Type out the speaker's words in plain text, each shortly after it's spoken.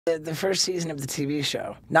The first season of the TV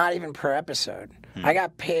show, not even per episode. I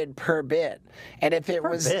got paid per bit, and if it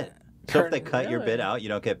was bit. So if they cut your bit out, you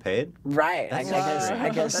don't get paid? Right, I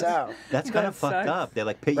guess so. That's kind of fucked up. They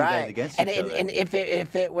like pit you guys against each other. And if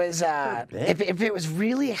it was if it was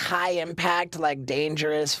really high impact, like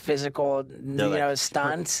dangerous physical,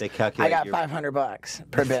 stunts, they calculate I got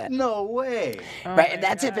 $500 per bit. No way. Right, and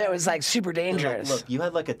that's if it was like super dangerous. Look, you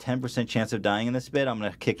had like a 10% chance of dying in this bit. I'm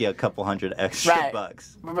gonna kick you a couple hundred extra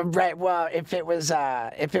bucks. Right. Well, if it was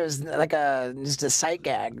like just a sight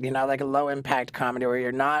gag, like a low impact comedy where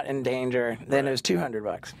you're not in danger, then it was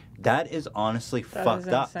 $200. That is honestly fucked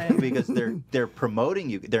up because they're promoting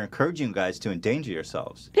you, they're encouraging you guys to endanger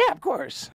yourselves. Yeah, of course.